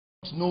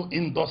no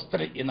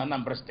industry in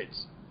Anambra State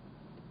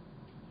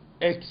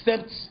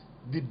except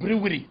the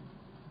brewery,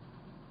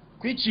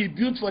 which he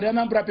built for the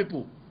Anambra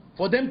people,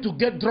 for them to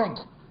get drunk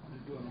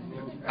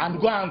and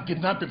go and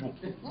kidnap people.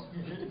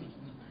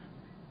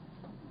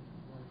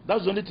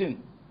 That's the only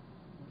thing.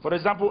 For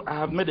example, I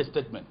have made a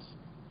statement.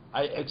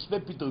 I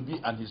expect Peter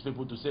Obi and his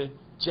people to say,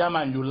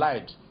 Chairman, you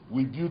lied.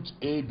 We built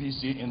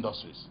ABC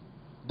Industries.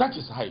 That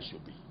is how it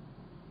should be.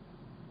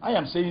 I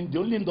am saying the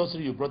only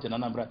industry you brought in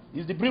Anambra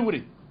is the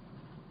brewery.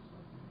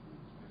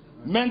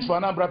 Meant for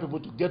Anambra people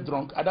to get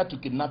drunk, either to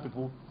kidnap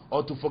people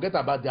or to forget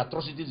about the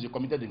atrocities you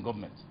committed in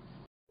government.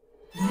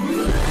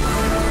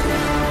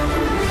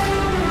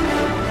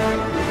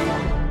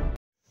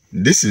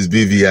 This is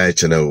BVI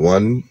Channel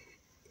 1,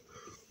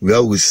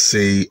 where we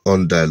say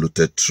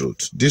undiluted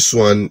truth. This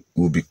one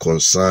will be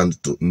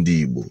concerned to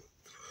Ndi Igbo.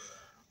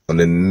 On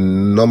a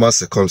normal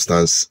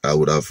circumstance, I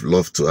would have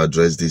loved to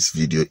address this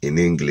video in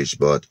English,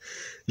 but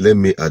let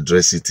me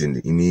address it in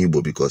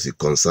Igbo because it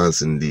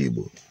concerns Ndi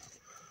Igbo,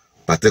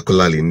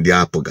 particularly in the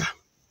APGA.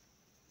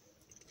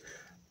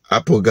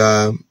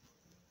 APGA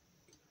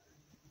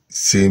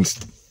seems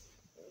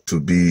to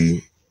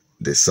be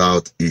the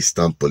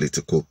southeastern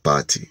political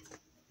party.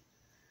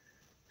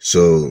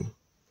 So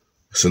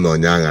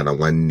Nonyanga na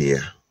 1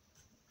 year.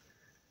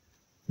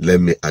 Let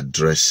me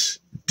address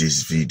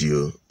this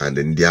video and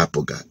then the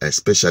APGA,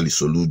 especially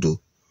Soludo,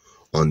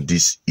 on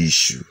this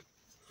issue.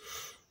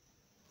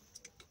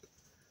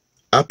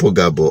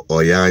 APGA bo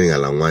Oyanga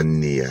la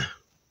 1 year.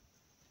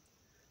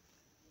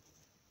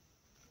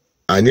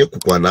 Anyị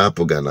kwukwa na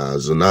APGA na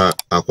azụ na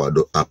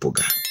akwado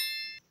APGA.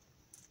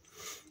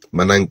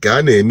 Mana nke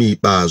a na-eme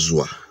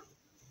ikpeazụ a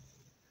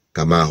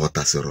ka ma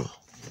aghọtasịrọ.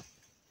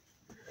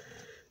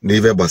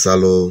 N'ive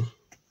gbasalo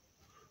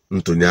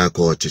ntụnye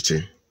aka ọchịchị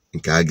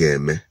nke a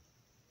ga-eme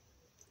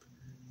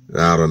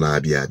n'arọ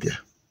na-abịa abịa,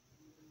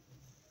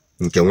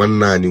 nke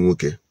nwanne anyị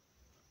nwoke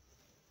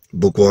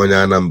bụkwa onye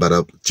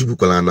Anambra,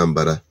 chibukwala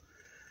Anambra,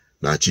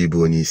 na-achọ ịbụ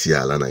onye isi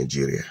ala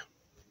Nigeria.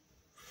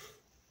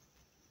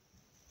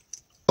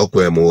 Ọ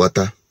kwere m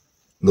nghọta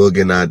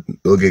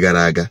n'oge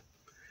gara aga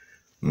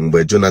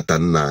mgbe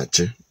Jonathan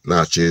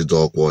na-achọ ịzọ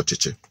ọkwa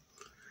ọchịchị.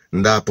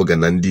 Ndị APGA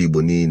na ndị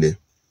Igbo niile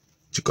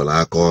chịkọrọ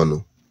aka ọnụ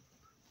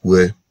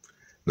kwue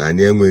na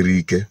anyị enwere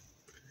ike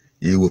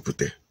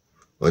iwepụta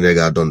onye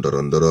ga-adọ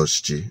ndọrọndọrọ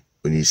ọchịchị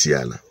onye isi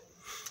ala,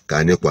 ka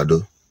anyị kwado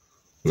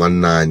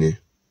nwanne anyị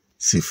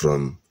si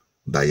from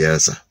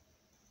Bayelsa.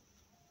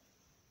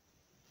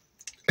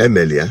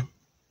 Emelia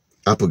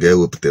APGA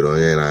ewepụtara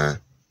onye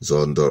na-azọ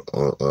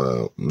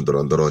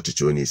ndọrọndọrọ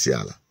ọchịchị onye isi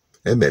ala.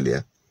 Emelia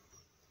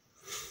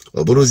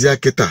ọ bụrụzia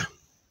kịta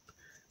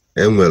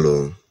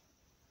enwere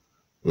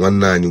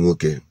nwanne anyị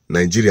nwoke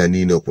Nigeria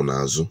niile kwụ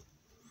n'azụ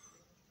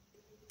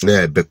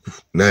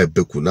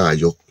na-ebekwu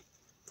na-ayọ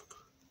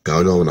ka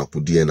onye ọbụla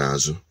kwudie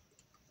n'azụ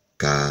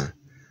ka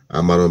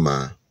amarụ ma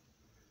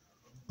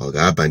ọ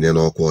ga-abanye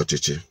n'ọkwa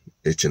ọchịchị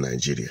echi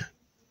Nigeria.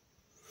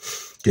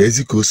 Ka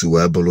ezi ka o si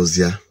wee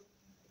bụrụzia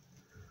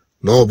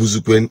na ọ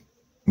bụzikwe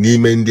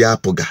n'ime ndị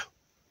APGA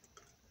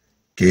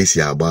ka esi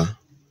agba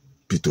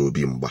Peter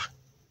Obi mgba.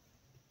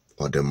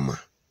 Ọ dị mma.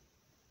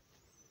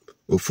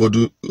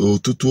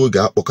 Ọtụtụ oge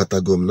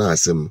akpọkọtago m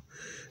na-asị m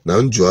na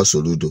njụa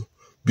Soludo,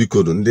 biko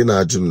ndị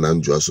na-ajụ m na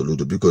njụa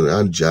Soludo, biko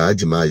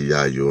ajị m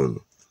ayị unu.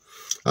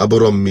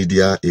 Abụrọ m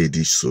media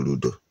edi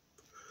Soludo,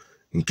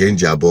 nke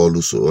nji abụ ọlụ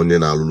onye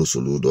na-alụlụ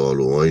Soludo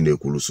ọlụ, onye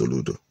na-ekwulu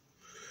Soludo.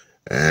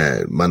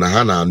 Mana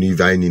ha na-anụ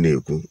ive anyị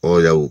na-ekwu,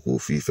 ọ ya okwu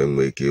ofu ife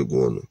nwe ike egwu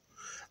ọnụ.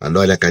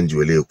 Anọọnya ka nji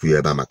wele ekwu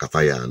ebe a maka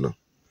faya anọ.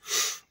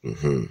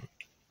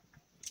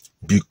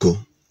 Biko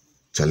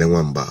chale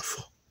nwamba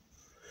afọ.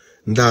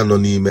 Ndị anọ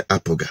n'ime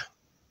APGA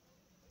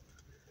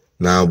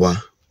na-agba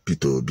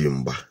Peter Obi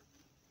mgba,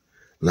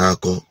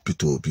 na-akọ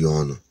Peter Obi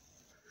ọnụ,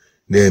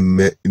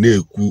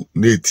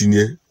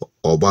 na-etinye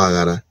ọgba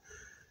aghara,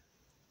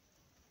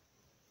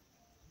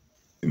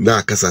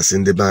 na-akasasị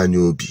ndị be anyị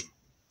obi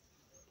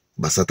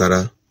gbasatara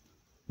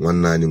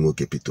nwanne anyị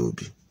nwoke Peter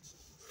Obi.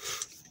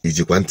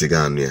 Ijikwa ntị gị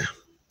anụ ya.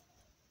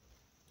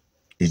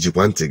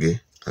 Ijikwa ntị gị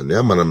anụ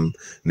ya. Mana m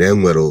na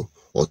enwere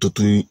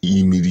ọtụtụ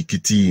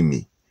imirikiti imi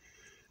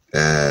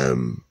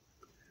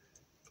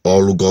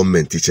ọrụ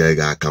gọọmenti chere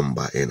gị aka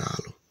mgba ị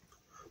na-alụ.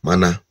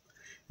 Mana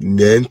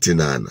nye ntị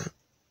n'ala,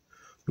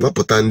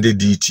 nwapụta ndị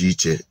dị iche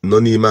iche nọ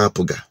n'ime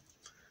APGA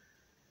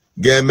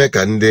ga-eme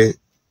ka ndị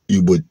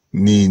Igbo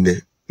niile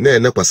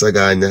na-enekwasa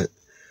gị anya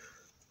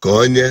ka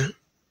onye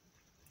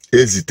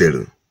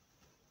ezitere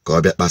ka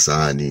ọ bịa kpasa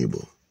ha n'Igbo.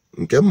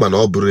 Nke mma na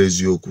ọ bụrụ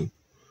eziokwu,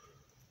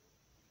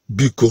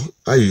 biko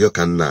ayịyọ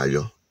ka m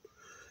na-ayọ.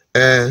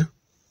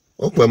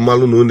 Ọkwa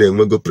mmalụ na unu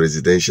enwego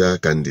presidential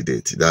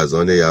candidate, that's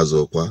onye ya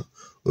azọkwa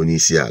onye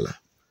isi ala.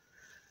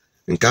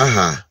 Nke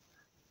aha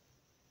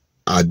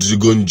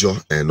adịgo njọ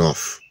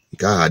enough.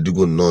 Nke aha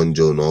adịgo nnọọ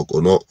njọ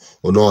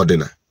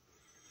n'ọdịna.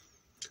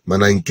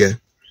 Mana nke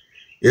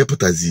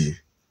ịpụtazi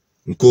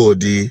nke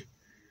ụdị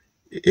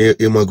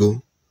ịmago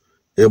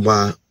ịgba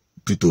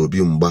Peter Obi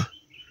mgba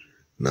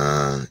na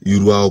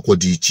iru akwụkwọ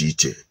dị iche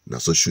iche na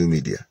social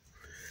media.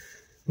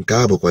 nke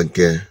a bụkwa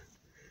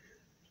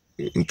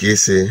nke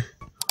isi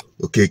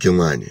okeke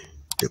nwaanyị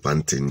dịkwa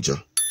ntị njọ.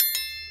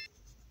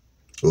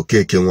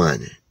 Okeke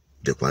nwaanyị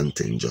dịkwa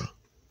ntị njọ.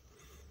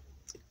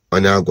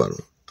 Onye agwarụ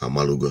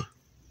amalugo.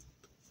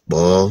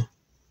 Kpọọ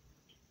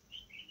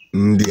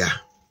ndị a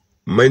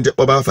mma nje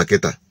kpọba afa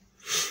kịta,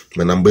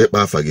 mana mgbe ịkpa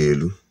afa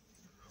ga-elu,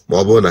 ma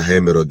ọ bụrụ na ha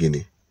emerọ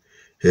gịnị,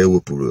 ha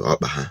ewepụrụ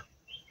ọkpa ha,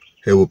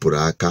 ha ewepụrụ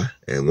aka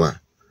enwe a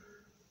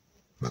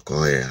maka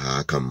ọhịa ha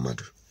aka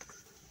mmadụ.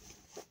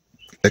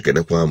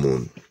 Ekenekwa m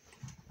unu.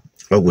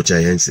 Ọ gwụcha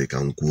ihe nsị ka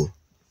m kwuo,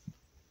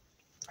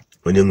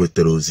 onye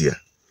nwetara ozi a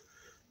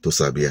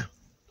tụsabịa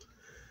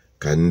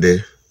ka ndị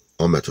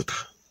ọ metụta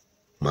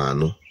ma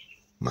anụ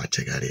ma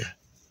chegharịa.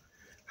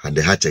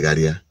 Hadị ha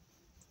chegharịa,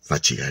 fa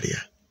chigharịa.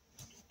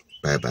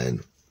 Bye bye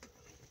nụ.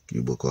 Ka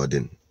Igbo ka ọ dị,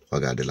 ọ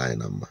ga-adịla anyị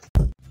na mma.